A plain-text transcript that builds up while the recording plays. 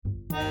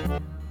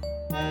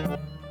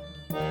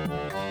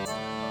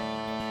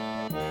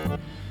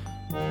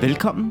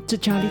Velkommen til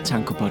Charlie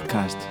Tango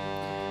Podcast.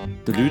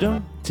 Du lytter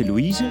til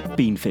Louise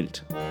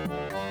Benfeldt.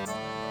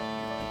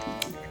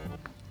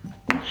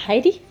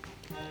 Heidi,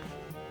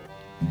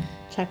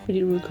 tak fordi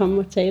du ville komme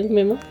og tale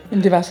med mig.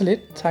 Jamen, det var så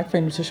lidt. Tak for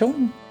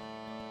invitationen.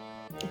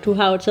 Du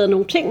har jo taget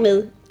nogle ting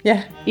med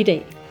i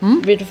dag.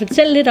 Vil du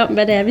fortælle lidt om,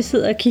 hvad det er, vi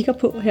sidder og kigger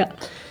på her?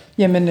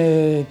 Jamen,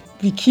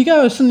 vi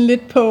kigger jo sådan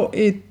lidt på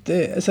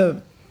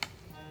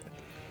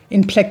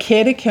en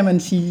plakette, kan man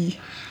sige,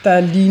 der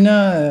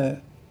ligner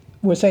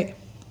USA.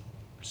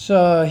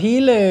 Så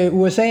hele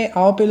USA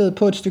afbildet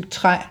på et stykke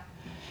træ,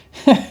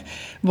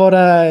 hvor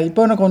der i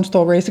bund og grund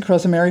står Race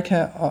Across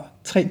America og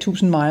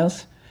 3.000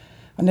 miles.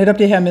 Og netop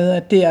det her med,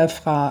 at det er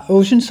fra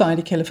Oceanside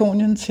i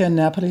Californien til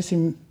Annapolis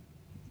i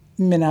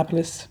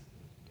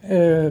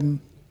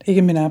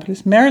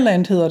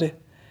Maryland hedder det.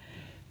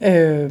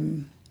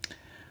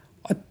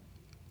 Og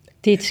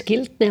det er et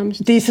skilt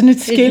nærmest. Det er sådan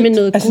et skilt. Med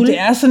noget guld. Det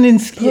er sådan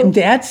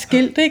det er et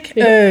skilt, ikke?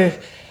 Ja.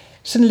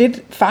 Sådan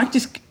lidt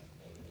faktisk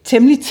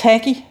temmelig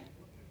tacky.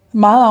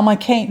 Meget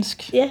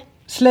amerikansk. Ja.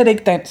 Slet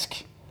ikke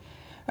dansk.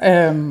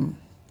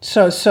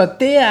 Så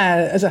det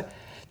er,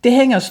 det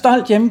hænger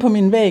stolt hjemme på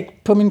min væg,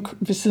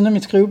 ved siden af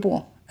mit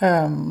skrivebord,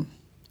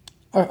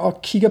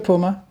 og kigger på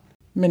mig,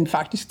 men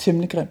faktisk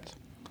temmelig grimt.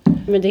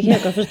 Men det kan jeg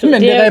godt forstå.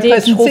 Det er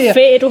et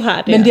trofæ, du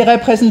har der. Men det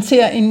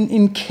repræsenterer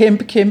en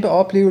kæmpe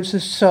oplevelse,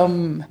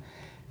 som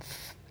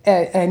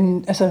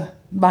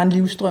var en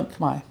livsdrøm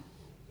for mig.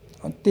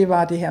 Og det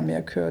var det her med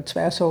at køre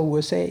tværs over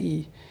USA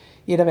i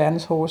et af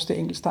verdens hårdeste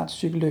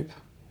enkeltstartscykelløb,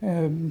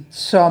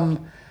 som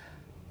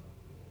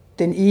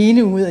den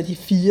ene ud af de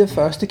 4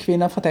 første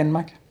kvinder fra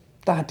Danmark,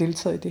 der har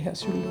deltaget i det her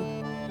cykelløb.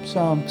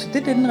 Så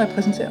det er det, den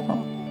repræsenterer for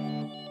mig.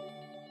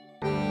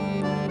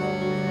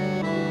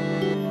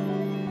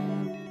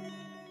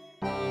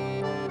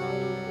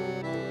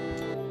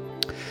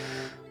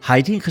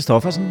 Heidi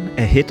Kristoffersen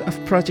er Head of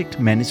Project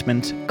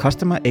Management,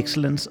 Customer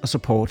Excellence og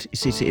Support i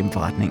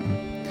CCM-forretningen.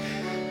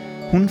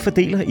 Hun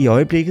fordeler i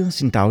øjeblikket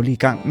sin daglige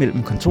gang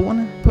mellem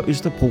kontorerne på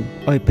Østerbro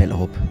og i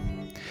Ballerup.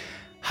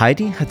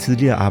 Heidi har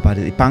tidligere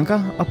arbejdet i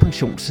banker og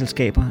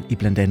pensionsselskaber i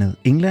blandt andet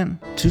England,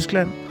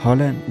 Tyskland,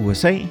 Holland,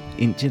 USA,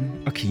 Indien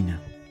og Kina.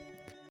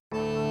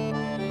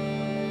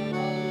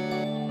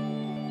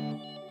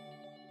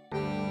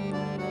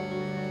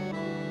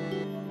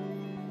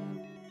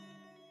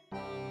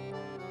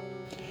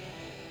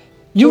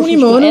 Juni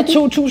måned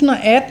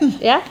 2018,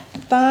 ja.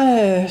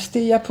 Der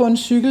steg jeg på en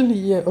cykel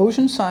i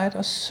Oceanside,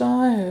 og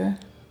så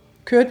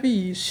kørte vi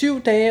i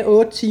 7 dage,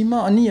 8 timer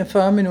og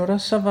 49 minutter,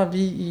 så var vi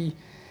i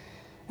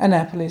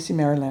Annapolis i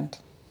Maryland.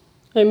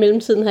 Og i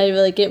mellemtiden har I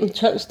været igennem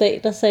 12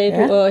 stater,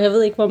 sagde du, og jeg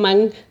ved ikke, hvor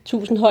mange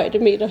tusind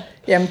højdemeter.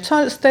 Jamen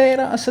 12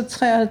 stater, og så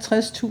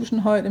 53.000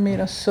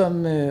 højdemeter,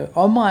 som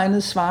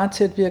omregnet svarer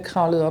til, at vi har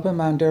kravlet op ad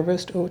Mount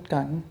Everest 8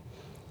 gange.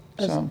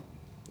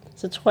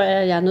 Så tror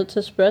jeg er nødt til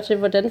at spørge til,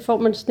 hvordan får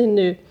man sådan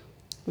en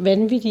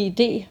vanvittig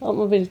idé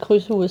om at ville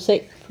krydse USA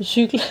på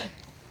cykel?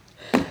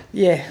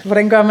 Ja,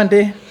 hvordan gør man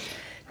det?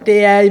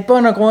 Det er i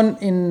bund og grund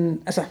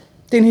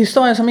det er en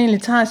historie, som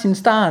egentlig tager sin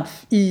start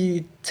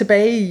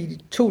tilbage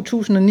i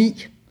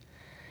 2009,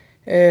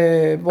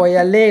 hvor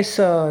jeg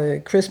læser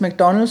Chris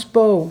McDonalds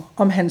bog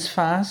om hans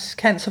fars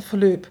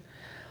cancerforløb,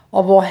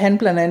 og hvor han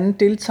blandt andet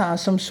deltager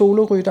som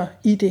solorytter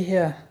i det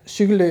her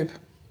cykelløb.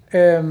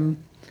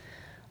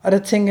 Og der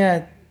tænker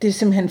jeg, det er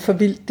simpelthen for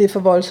vildt, det er for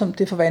voldsomt,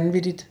 det er for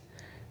vanvittigt.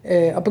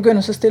 Og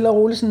begynder så stille og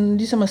roligt sådan,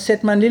 ligesom at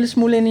sætte mig en lille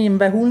smule ind i,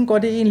 hvad hulen går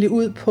det egentlig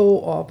ud på,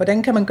 og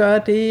hvordan kan man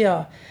gøre det,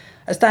 og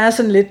der er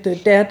sådan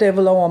lidt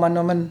daredevil over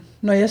mig,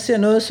 når jeg ser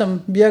noget,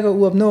 som virker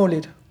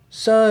uopnåeligt,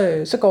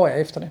 så går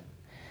jeg efter det.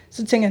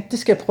 Så tænker jeg, det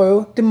skal jeg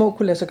prøve, det må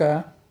kunne lade sig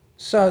gøre.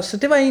 Så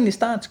det var egentlig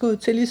startskud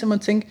til ligesom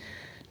at tænke,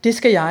 det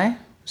skal jeg.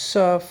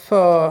 Så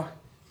for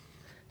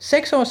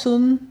 6 år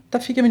siden, der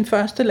fik jeg min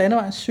første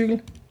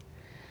landevejscykel.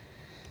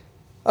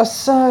 Og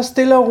så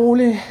stille og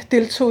roligt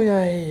deltog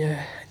jeg i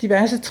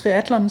diverse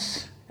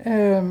triathlons.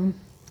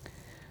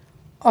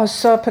 Og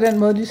så på den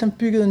måde ligesom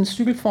byggede en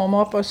cykelform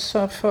op, og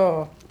så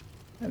for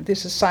det er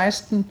så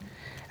 16.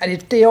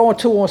 Det er over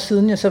 2 år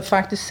siden, jeg så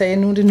faktisk sagde,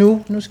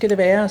 nu skal det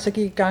være, og så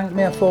gik jeg i gang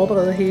med at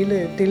forberede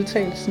hele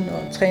deltagelsen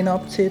og træne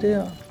op til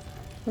det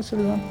og så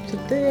videre. Så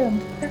det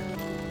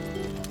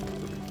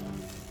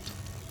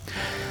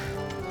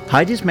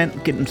Heidis mand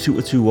gennem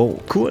 27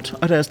 år, Kurt,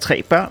 og deres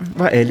 3 børn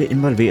var alle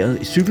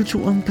involveret i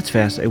cykelturen på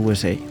tværs af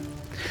USA.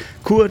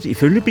 Kurt i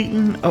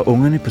følgebilen og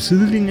ungerne på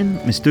sidelinjen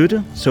med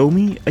støtte,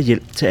 somi og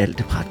hjælp til alt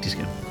det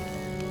praktiske.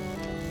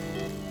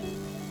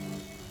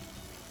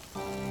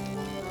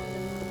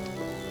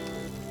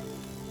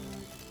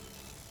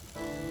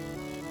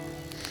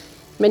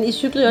 Men I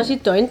cyklede også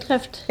i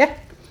døgndrift. Ja.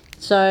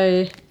 Så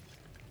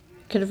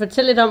kan du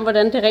fortælle lidt om,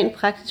 hvordan det rent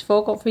praktisk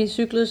foregår? For I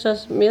cyklede så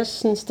mere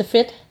sådan en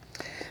stafet.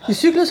 Vi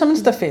cyklede som en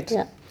stafet,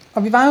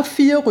 og vi var jo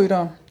 4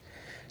 ryttere.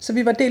 Så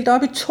vi var delt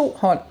op i 2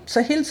 hold.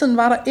 Så hele tiden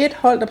var der et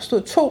hold, der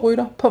bestod af 2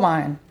 rytter på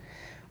vejen.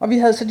 Og vi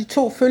havde så de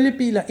 2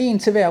 følgebiler, en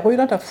til hver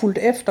rytter, der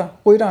fulgte efter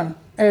rytteren.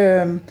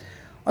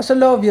 Og så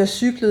lå vi og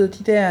cyklede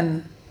de der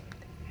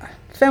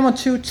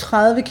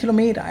 25-30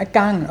 kilometer ad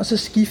gangen, og så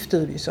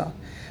skiftede vi så.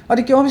 Og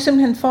det gjorde vi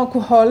simpelthen for at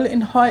kunne holde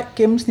en høj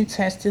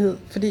gennemsnitshastighed,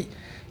 fordi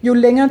jo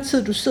længere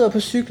tid du sidder på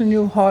cyklen,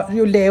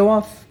 jo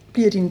lavere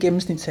bliver din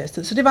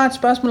gennemsnitshastighed. Så det var et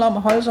spørgsmål om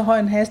at holde så høj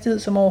en hastighed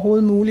som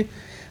overhovedet muligt.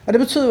 Og det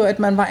betød jo, at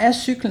man var af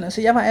cyklen.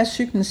 Altså jeg var af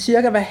cyklen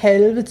cirka hver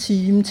halve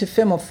time til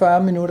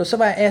 45 minutter. Så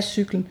var jeg af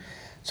cyklen.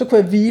 Så kunne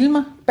jeg hvile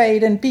mig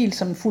bag den bil,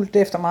 som fulgte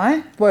efter mig,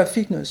 hvor jeg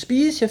fik noget at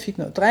spise, jeg fik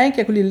noget at drikke,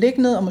 jeg kunne lige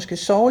ligge ned og måske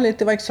sove lidt.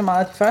 Det var ikke så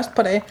meget de første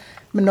par dage,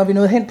 men når vi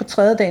nåede hen på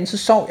tredje dagen, så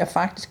sov jeg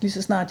faktisk lige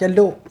snart jeg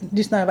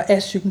var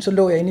af cyklen, så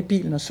lå jeg inde i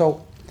bilen og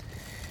sov.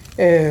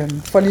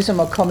 For ligesom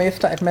at komme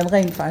efter, at man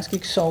rent faktisk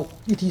ikke sov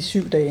i de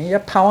 7 dage.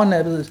 Jeg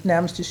powernappede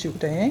nærmest de 7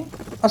 dage. Ikke?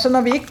 Og så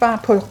når vi ikke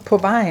var på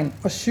vejen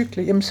og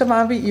cykle, jamen så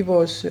var vi i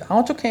vores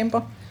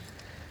autocamper,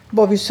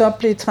 hvor vi så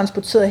blev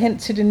transporteret hen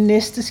til det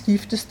næste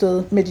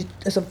skiftested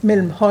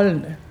mellem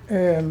holdene.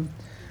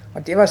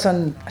 Og det var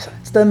sådan et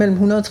sted mellem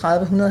 130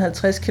 og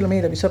 150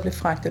 kilometer, vi så blev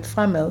fragtet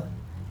fremad.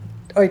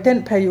 Og i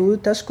den periode,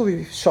 der skulle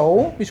vi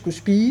sove, vi skulle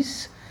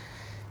spise,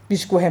 vi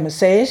skulle have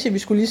massage, vi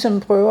skulle ligesom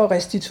prøve at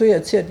restituere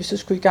til, at vi så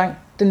skulle i gang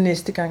den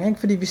næste gang. Ikke?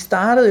 Fordi vi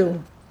startede jo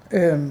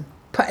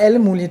på alle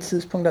mulige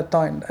tidspunkter af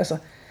døgnet. Altså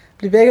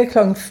blev vækket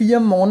klokken 4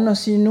 om morgenen og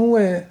sige, nu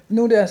er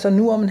det altså,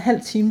 nu om en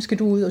halv time skal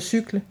du ud og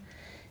cykle.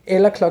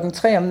 Eller klokken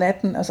 3 om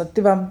natten. Altså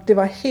det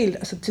var helt,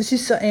 altså til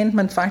sidst så anede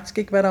man faktisk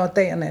ikke, hvad der var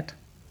dag og nat.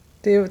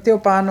 Det var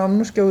bare,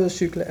 nu skal jeg ud og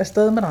cykle.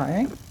 Afsted med dig,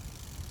 ikke?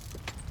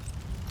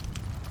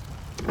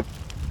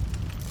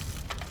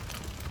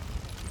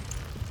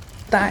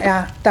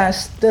 Der er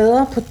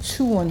steder på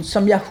turen,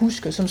 som jeg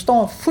husker, som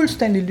står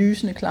fuldstændig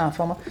lysende klar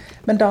for mig.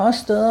 Men der er også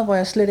steder, hvor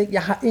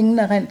jeg har ingen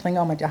erindring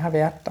om, at jeg har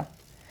været der.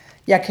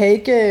 Jeg kan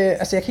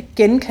ikke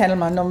genkalde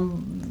mig,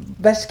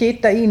 hvad skete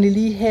der egentlig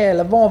lige her,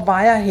 eller hvor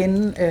var jeg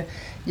henne.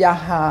 Jeg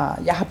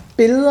har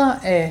billeder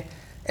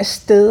af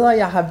steder,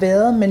 jeg har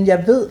været, men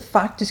jeg ved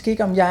faktisk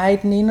ikke, om jeg er i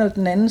den ene eller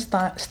den anden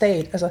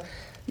stat. Altså,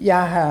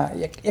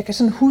 jeg kan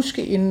sådan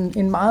huske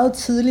en meget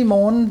tidlig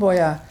morgen, hvor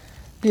jeg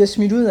bliver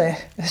smidt ud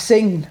af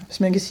sengen, hvis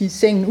man kan sige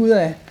sengen, ud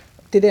af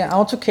det der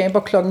autocamper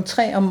klokken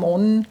 3 om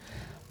morgenen,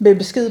 med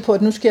besked på,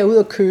 at nu skal jeg ud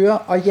og køre,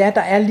 og ja,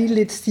 der er lige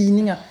lidt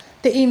stigninger.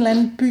 Det er en eller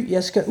anden by,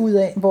 jeg skal ud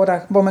af,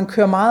 hvor man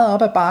kører meget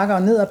op ad bakker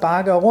og ned ad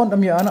bakker og rundt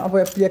om hjørner, og hvor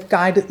jeg bliver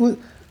guidet ud,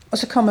 og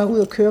så kommer jeg ud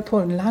og kører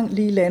på en lang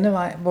lige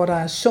landevej, hvor der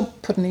er sump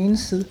på den ene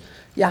side.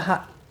 Jeg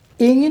har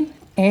ingen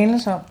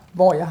anelse om,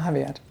 hvor jeg har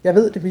været. Jeg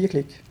ved det virkelig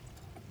ikke.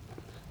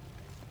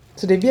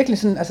 Så det er virkelig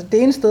sådan, altså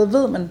det ene sted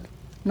ved man,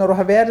 når du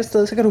har været et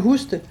sted, så kan du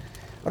huske det,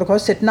 og du kan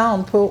også sætte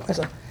navn på,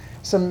 altså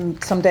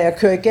som da jeg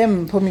kører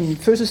igennem på min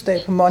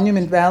fødselsdag på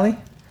Monument Valley.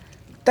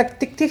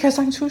 Det kan jeg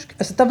sagtens huske.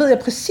 Altså der ved jeg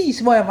præcis,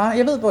 hvor jeg var.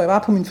 Jeg ved, hvor jeg var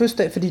på min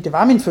fødselsdag, fordi det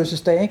var min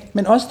fødselsdag, ikke?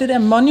 Men også det der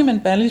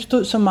Monument Valley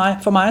stod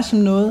for mig som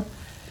noget,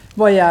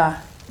 hvor jeg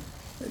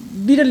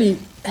vitterligt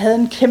havde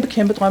en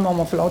kæmpe drøm om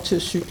at få lov til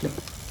at cykle.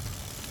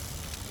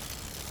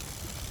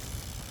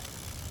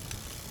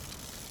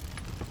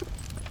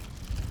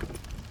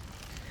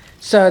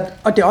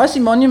 Og det er også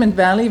i Monument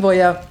Valley, hvor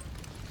jeg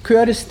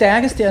kører det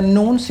stærkeste, jeg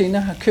nogensinde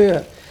har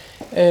kørt.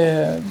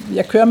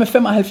 Jeg kører med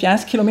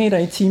 75 km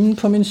i timen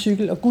på min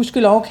cykel, og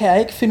gudskelov kan jeg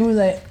ikke finde ud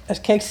af,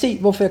 altså kan jeg ikke se,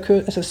 hvorfor jeg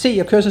kører,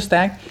 jeg kører så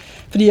stærkt,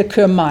 fordi jeg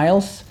kører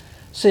miles.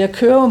 Så jeg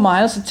kører jo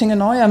miles, og tænker,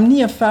 når jeg er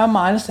 49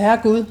 miles,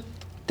 herregud,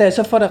 da jeg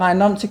så får det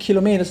regnet om til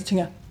kilometer, så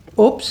tænker jeg,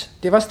 ups,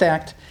 det var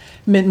stærkt.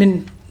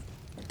 Men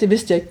det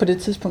vidste jeg ikke på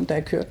det tidspunkt, da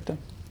jeg kørte det.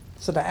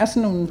 Så der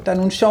er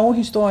nogle sjove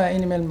historier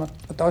indimellem, og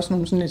der er også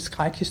nogle sådan lidt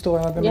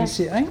skrækhistorier, hvad man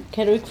siger, ikke?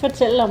 Kan du ikke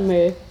fortælle om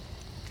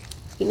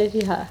en af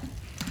de her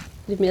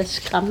lidt mere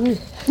skræmmende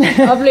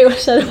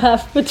oplevelser, du har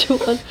haft på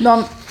turen?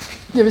 Nå,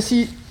 jeg vil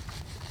sige,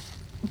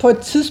 på et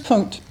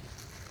tidspunkt,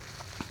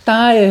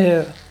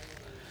 der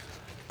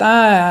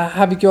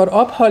har vi gjort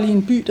ophold i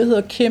en by, der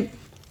hedder Kim,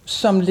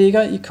 som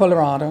ligger i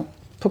Colorado,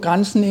 på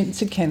grænsen ind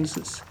til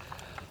Kansas.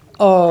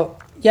 Og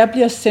jeg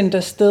bliver sendt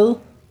afsted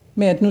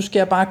med, at nu skal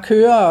jeg bare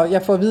køre, og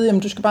jeg får at vide,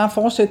 at du skal bare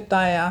fortsætte, der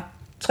er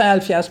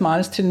 73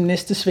 miles til den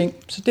næste sving.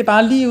 Så det er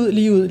bare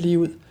lige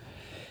ud.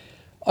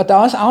 Og der er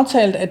også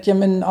aftalt, at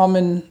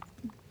jamen,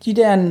 de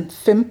der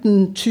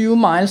 15-20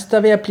 miles, der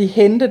vil jeg blive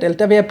hentet, eller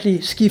der vil jeg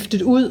blive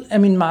skiftet ud af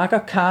min makker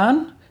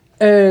Karen.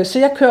 Så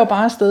jeg kører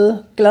bare afsted,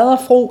 glad og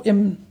fro,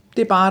 jamen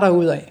det er bare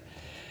derudad.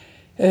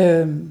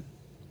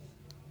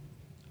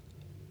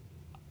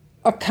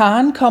 Og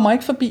Karen kommer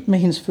ikke forbi med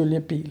hendes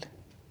følgebil.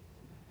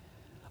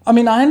 Og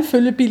min egen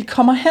følgebil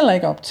kommer heller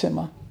ikke op til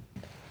mig.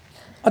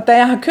 Og da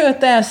jeg har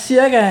kørt der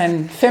cirka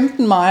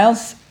 15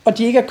 miles, og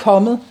de ikke er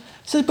kommet,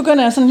 så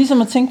begynder jeg sådan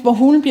ligesom at tænke, hvor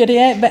hulen bliver det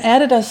af? Hvad er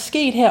det, der er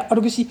sket her? Og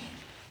du kan sige,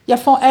 jeg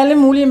får alle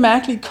mulige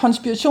mærkelige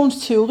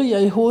konspirationsteorier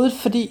i hovedet,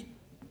 fordi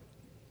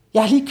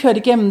jeg har lige kørt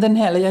igennem den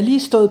her, eller jeg har lige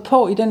stået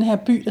på i den her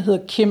by, der hedder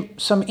Kim,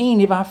 som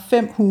egentlig var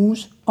 5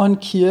 huse og en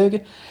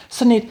kirke.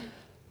 Sådan et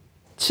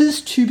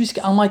tidstypisk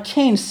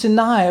amerikansk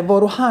scenarie, hvor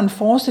du har en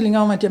forestilling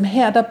om, at jamen,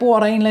 her der bor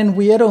der en eller anden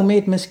weirdo med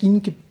et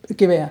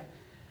maskingevær.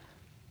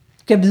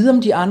 Kan vide,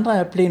 om de andre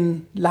er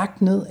blevet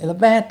lagt ned, eller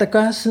hvad der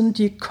gør, siden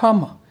de ikke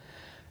kommer.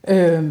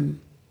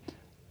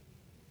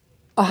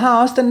 Og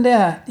har også den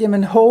der,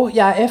 jamen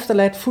jeg er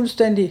efterladt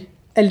fuldstændig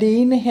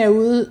alene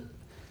herude,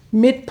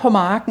 midt på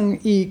marken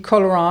i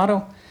Colorado.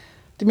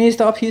 Det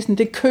mest ophidsende,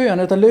 det er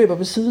køerne, der løber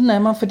ved siden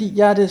af mig, fordi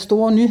jeg er det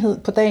store nyhed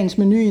på dagens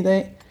menu i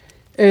dag.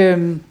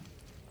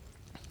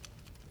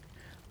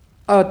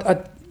 Og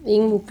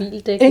ingen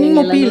mobildækning? Ingen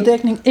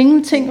mobildækning,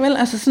 ingenting vel,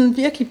 altså sådan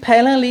virkelig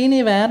palle alene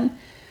i verden.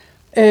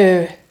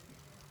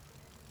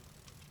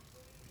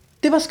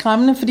 Det var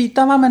skræmmende, fordi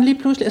der var man lige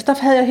pludselig, altså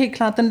der havde jeg helt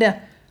klart den der,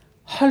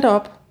 hold da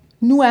op,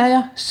 nu er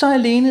jeg så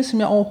alene, som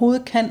jeg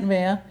overhovedet kan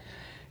være.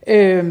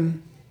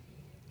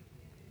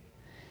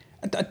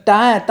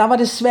 Der var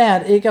det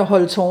svært ikke at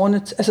holde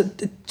tårerne, altså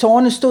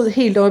tårerne stod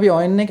helt oppe i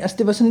øjnene, ikke? Altså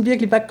det var sådan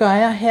virkelig, hvad gør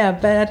jeg her,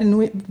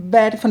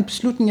 hvad er det for en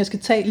beslutning, jeg skal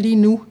tage lige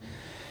nu?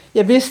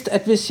 Jeg vidste,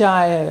 at hvis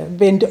jeg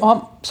vendte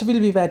om, så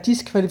ville vi være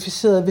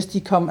diskvalificeret,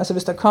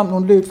 hvis der kom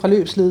nogle løb fra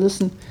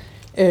løbsledelsen.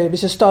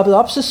 Hvis jeg stoppede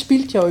op, så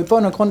spildte jeg jo i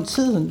bund og grund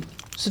tiden.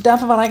 Så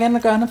derfor var der ikke andet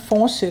at gøre end at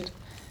fortsætte.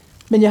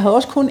 Men jeg havde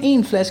også kun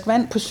 1 flaske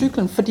vand på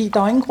cyklen, fordi der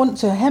var ingen grund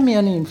til at have mere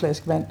end 1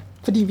 flaske vand.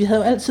 Fordi vi havde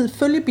jo altid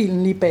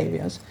følgebilen lige bag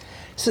ved os.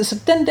 Så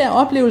den der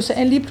oplevelse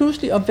af lige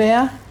pludselig at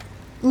være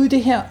ude i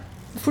det her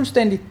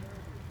fuldstændig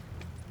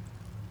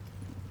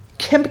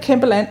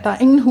kæmpe land. Der er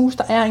ingen hus,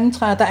 der er ingen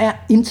træer, der er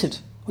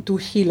intet. Og du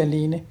er helt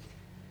alene.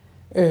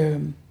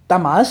 Der er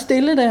meget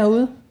stille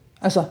derude.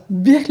 Altså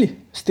virkelig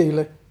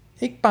stille.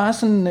 Ikke bare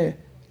sådan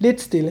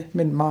lidt stille,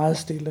 men meget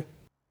stille.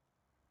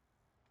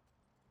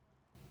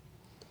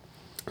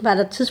 Var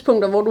der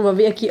tidspunkter, hvor du var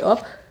ved at give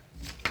op?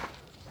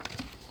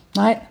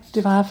 Nej,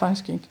 det var jeg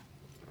faktisk ikke.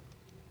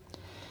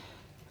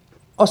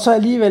 Og så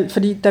alligevel,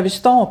 fordi da vi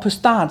står på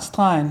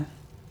startstregen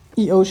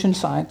i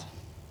Oceanside,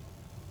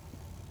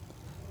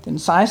 den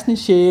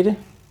 16.6.,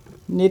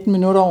 19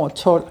 minutter over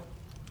 12,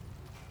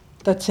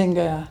 der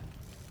tænker jeg,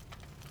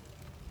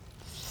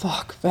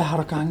 fuck, hvad har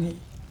du gang i?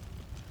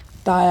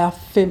 Der er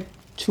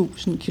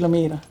 5.000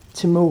 kilometer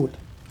til mål.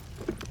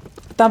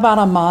 Der var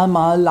der meget,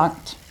 meget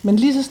langt. Men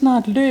lige så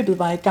snart løbet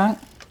var i gang,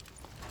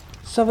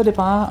 så var det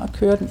bare at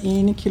køre den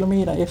ene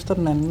kilometer efter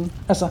den anden.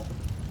 Altså,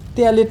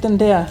 det er lidt den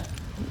der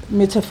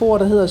metafor,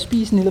 der hedder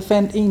spise en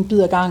elefant en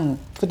bid ad gangen.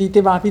 Fordi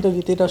det var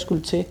vitterligt det, der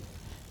skulle til.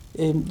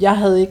 Jeg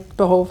havde ikke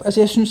behov, altså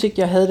jeg synes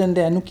ikke, jeg havde den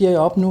der, nu giver jeg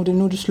op, nu er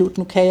det slut,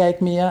 nu kan jeg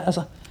ikke mere.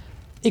 Altså,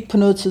 ikke på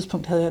noget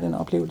tidspunkt havde jeg den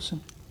oplevelse.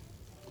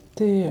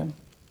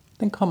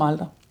 Den kom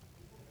aldrig.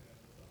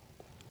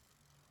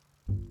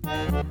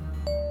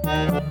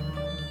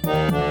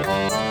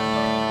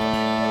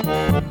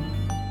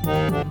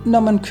 Når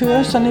man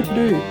kører sådan et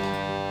løb,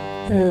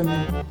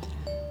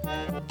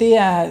 det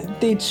er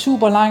et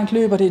super langt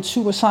løb, og det er et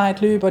super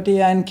sejt løb, og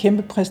det er en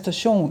kæmpe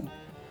præstation.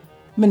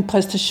 Men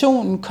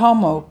præstationen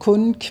kommer jo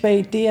kun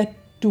kvæg det, at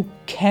du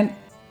kan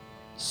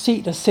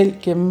se dig selv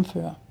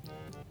gennemføre.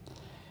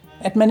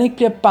 At man ikke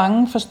bliver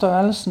bange for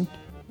størrelsen,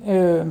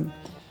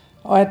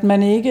 og at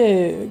man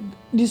ikke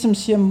ligesom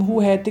siger,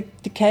 huha,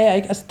 det kan jeg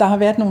ikke. Altså, der har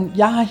været nogle,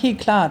 jeg har helt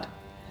klart,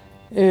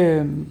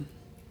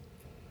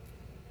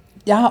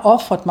 jeg har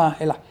offret mig,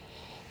 eller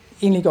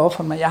egentlig ikke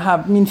offret mig,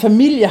 min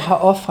familie har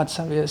offret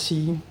sig, vil jeg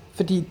sige.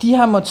 Fordi de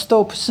har måttet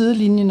stå på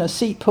sidelinjen og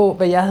se på,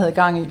 hvad jeg havde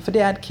gang i. For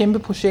det er et kæmpe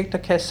projekt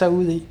at kaste sig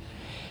ud i.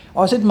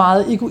 Også et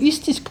meget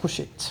egoistisk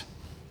projekt.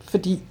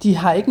 Fordi de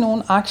har ikke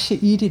nogen aktie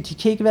i det. De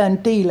kan ikke være en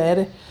del af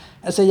det.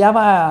 Altså, jeg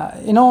var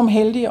enormt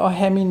heldig at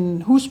have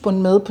min husbund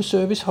med på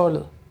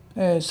serviceholdet.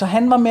 Så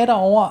han var med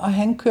derover, og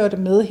han kørte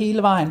med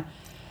hele vejen.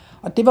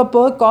 Og det var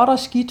både godt og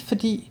skidt,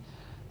 fordi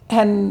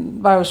han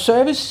var jo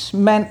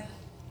servicemand,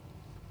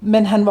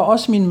 men han var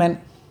også min mand.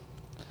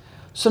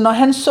 Så når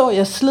han så, at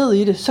jeg sled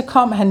i det, så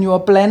kom han jo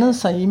og blandede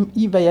sig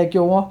i hvad jeg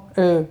gjorde,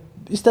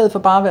 i stedet for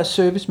bare at være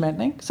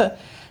servicemand. Ikke?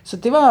 Så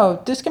det var jo,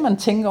 det skal man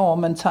tænke over, om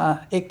man tager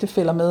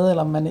ægtefæller med,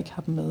 eller om man ikke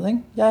har dem med. Ikke?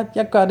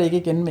 Jeg gør det ikke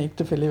igen med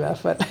ægtefælle i hvert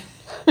fald.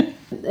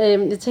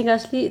 Jeg tænker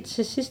også lige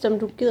til sidst, om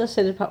du gider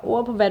sætte et par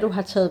ord på, hvad du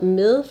har taget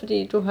med,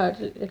 fordi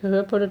jeg kan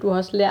høre på det, du har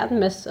også lært en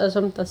masse altså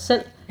om dig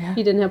selv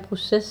i den her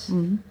proces.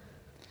 Mm-hmm.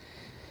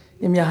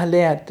 Jamen, jeg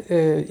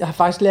har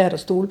faktisk lært at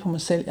stole på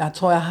mig selv. Jeg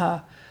tror, jeg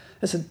har,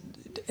 altså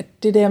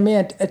det der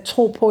med at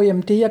tro på,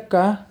 jamen det jeg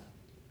gør,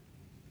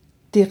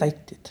 det er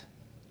rigtigt.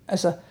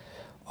 Altså,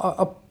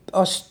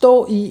 og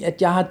stå i,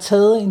 at jeg har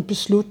taget en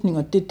beslutning,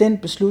 og det er den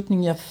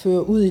beslutning, jeg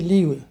fører ud i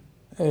livet.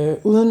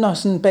 Uden at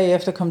sådan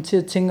bagefter komme til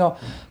at tænke,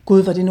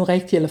 gud, var det nu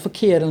rigtigt eller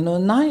forkert eller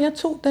noget. Nej, jeg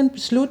tog den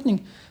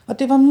beslutning, og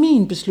det var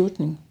min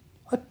beslutning.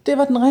 Og det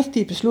var den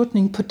rigtige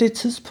beslutning på det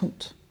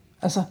tidspunkt.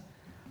 Altså,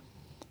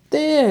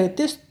 det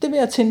vil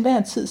jeg til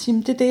enhver tid sige,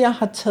 det er det, jeg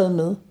har taget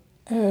med.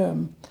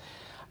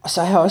 Og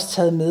så har jeg også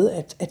taget med,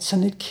 at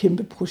sådan et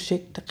kæmpe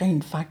projekt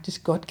rent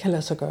faktisk godt kan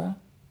lade sig gøre.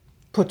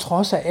 På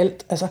trods af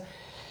alt. Altså,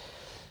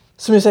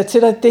 som jeg sagde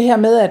til dig, det her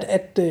med,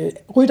 at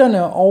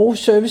rytterne og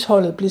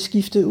serviceholdet blev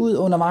skiftet ud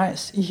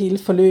undervejs i hele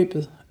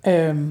forløbet,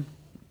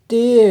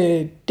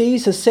 det i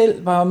sig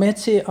selv var jo med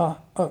til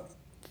at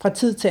fra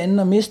tid til anden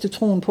at miste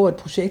troen på, at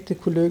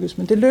projektet kunne lykkes.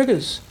 Men det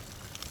lykkedes.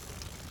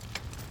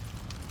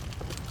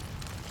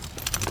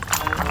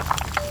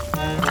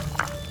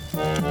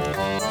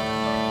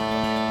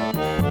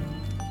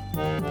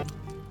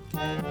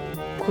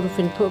 Kunne du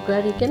finde på at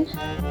gøre det igen?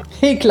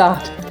 Helt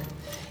klart.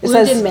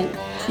 Uden din mand?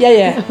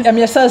 Ja. Jamen,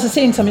 jeg sad så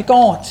sent som i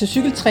går til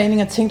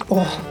cykeltræning og tænkte,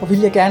 hvor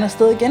ville jeg gerne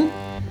afsted igen.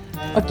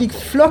 Og gik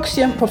fluks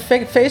hjem på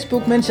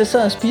Facebook, mens jeg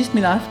sad og spiste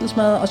min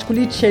aftensmad, og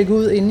skulle lige tjekke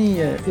ud inde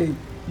i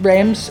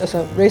Rams,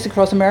 altså Race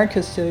Across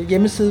Americas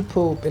hjemmeside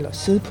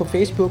side på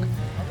Facebook,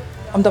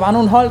 om der var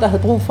nogle hold, der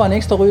havde brug for en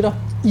ekstra rytter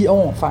i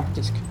år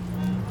faktisk.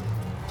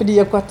 Fordi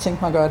jeg kunne godt tænke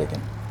mig at gøre det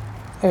igen.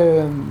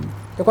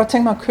 Jeg kunne godt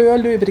tænke mig at køre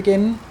løbet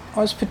igen,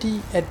 også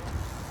fordi, at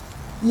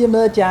i og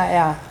med, at jeg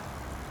er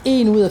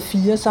 1 ud af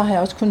 4, så har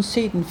jeg også kun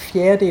set en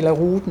fjerdedel af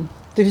ruten.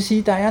 Det vil sige,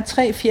 at der er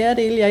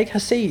 3/4, jeg ikke har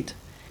set.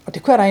 Og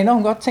det kunne jeg da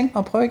enormt godt tænke mig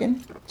at prøve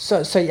igen.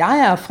 Så jeg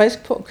er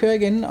frisk på at køre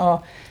igen, og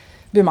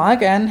vil meget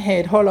gerne have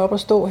et hold op at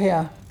stå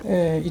her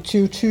i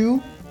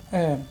 2020.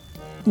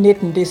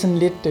 19, det er sådan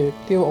lidt, det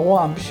er jo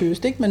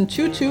overambitiøst, ikke? Men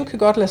 2020 kan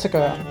godt lade sig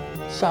gøre.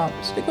 Så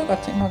det kunne jeg godt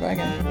tænke mig at gøre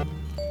igen.